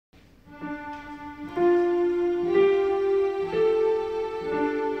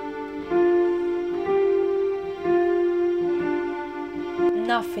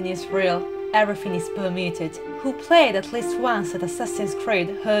nothing is real, everything is permitted. Who played at least once at Assassin's Creed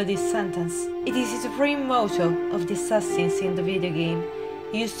heard this sentence. It is the supreme motto of the assassins in the video game,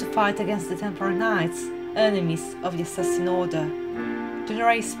 used to fight against the Templar Knights, enemies of the Assassin Order.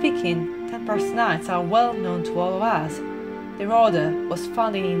 Generally speaking, Templars Knights are well known to all of us. Their order was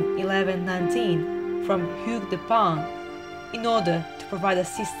founded in 1119 from Hugh de Payne in order to provide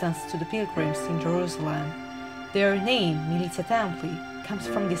assistance to the pilgrims in Jerusalem. Their name, Militia Templi, comes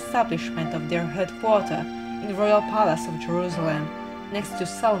from the establishment of their headquarters in the Royal Palace of Jerusalem, next to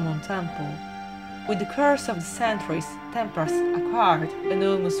Solomon Temple. With the course of the centuries, Templars acquired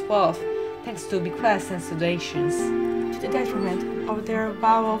enormous wealth thanks to bequests and donations, to the detriment of their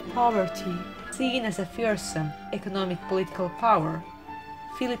vow of poverty. Seen as a fearsome economic political power,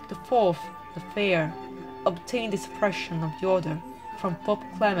 Philip IV the Fair obtained the suppression of the order from Pope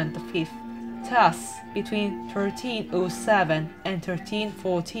Clement V. Thus, between 1307 and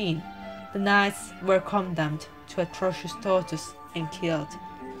 1314, the knights were condemned to atrocious tortures and killed.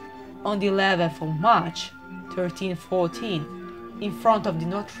 On the 11th of March, 1314, in front of the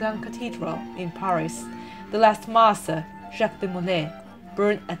Notre Dame Cathedral in Paris, the last master, Jacques de Molay,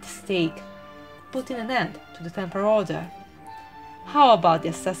 burned at the stake, putting an end to the Templar Order. How about the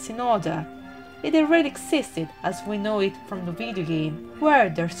Assassin Order? Did they really existed as we know it from the video game, where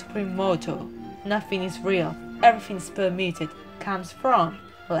their supreme motto, "Nothing is real, everything is permitted," comes from?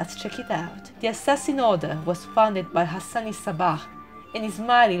 Let's check it out. The Assassin Order was founded by Ḥasan-i Ṣabbāh, an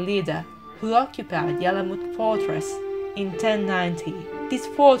Ismaili leader who occupied the Alamut fortress in 1090. This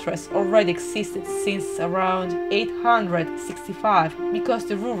fortress already existed since around 865 because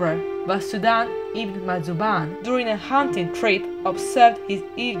the ruler Basudan ibn Mazuban, during a hunting trip, observed his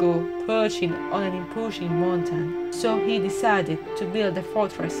eagle perching on an imposing mountain. So he decided to build a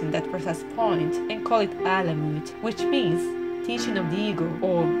fortress in that precise point and call it Alamut, which means teaching of the eagle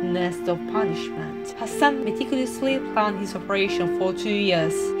or nest of punishment. Ḥasan meticulously planned his operation for 2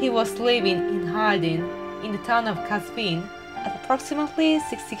 years. He was living in hiding in the town of Qazvin, at approximately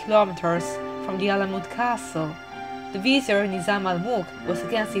 60 kilometers from the Alamut castle. The vizier Nizam al-Mulk was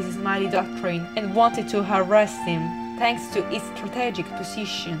against his Ismaili doctrine and wanted to arrest him. Thanks to its strategic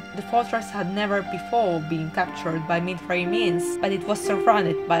position, the fortress had never before been captured by military means, but it was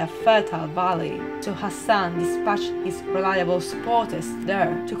surrounded by a fertile valley. So Ḥasan dispatched his reliable supporters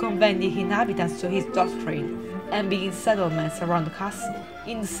there to convert the inhabitants to his doctrine and begin settlements around the castle.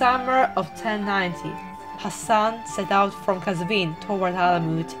 In the summer of 1090, Ḥasan set out from Qazvin toward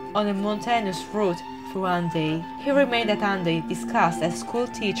Alamut on a mountainous route for one day. He remained at Ande disguised as a school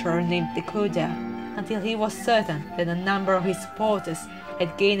teacher named Dekoda, until he was certain that a number of his supporters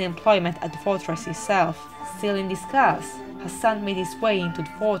had gained employment at the fortress itself. Still in disguise, Ḥasan made his way into the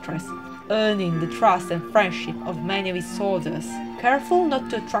fortress, earning the trust and friendship of many of his soldiers. Careful not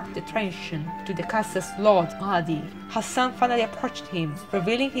to attract attention to the castle's lord Mahdi, Ḥasan finally approached him,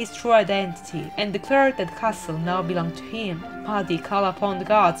 revealing his true identity, and declared that the castle now belonged to him. Mahdi called upon the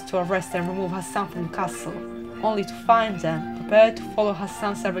guards to arrest and remove Ḥasan from the castle, only to find them prepared to follow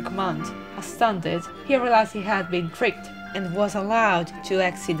Ḥasan's every command. Astounded, he realized he had been tricked and was allowed to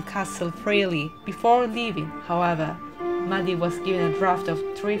exit the castle freely. Before leaving, however, Mahdi was given a draft of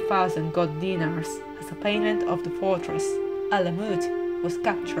 3,000 gold dinars as a payment of the fortress. Alamut was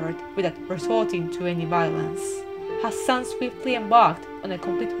captured without resorting to any violence. Ḥasan swiftly embarked on a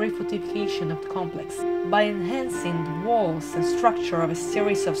complete re-fortification of the complex. By enhancing the walls and structure of a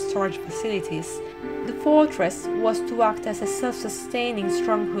series of storage facilities, the fortress was to act as a self-sustaining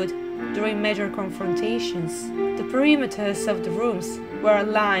stronghold during major confrontations. The perimeters of the rooms were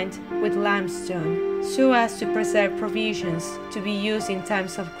lined with limestone, so as to preserve provisions to be used in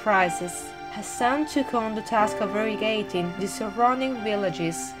times of crisis. Ḥasan took on the task of irrigating the surrounding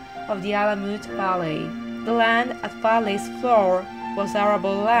villages of the Alamut Valley. The land at valley's floor was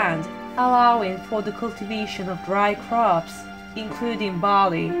arable land, allowing for the cultivation of dry crops, including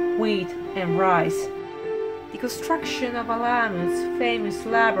barley, wheat, and rice. The construction of Alamut's famous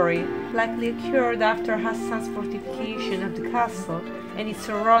library likely occurred after Ḥasan's fortification of the castle and its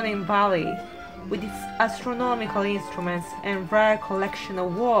surrounding valley. With its astronomical instruments and rare collection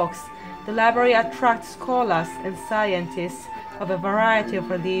of works, the library attracts scholars and scientists of a variety of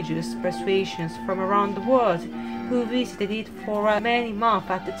religious persuasions from around the world who visited it for many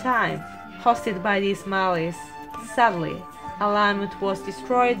months at a time, hosted by the Ismailis. Sadly, Alamut was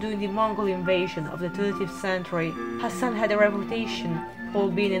destroyed during the Mongol invasion of the 13th century. Ḥasan had a reputation for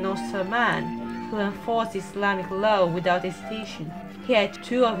being an austere man who enforced Islamic law without hesitation. He had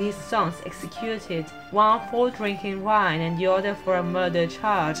 2 of his sons executed, one for drinking wine and the other for a murder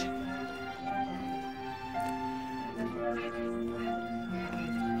charge.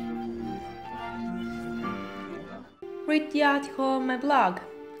 Read the article on my blog,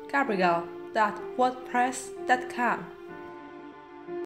 gabriel.wordpress.com.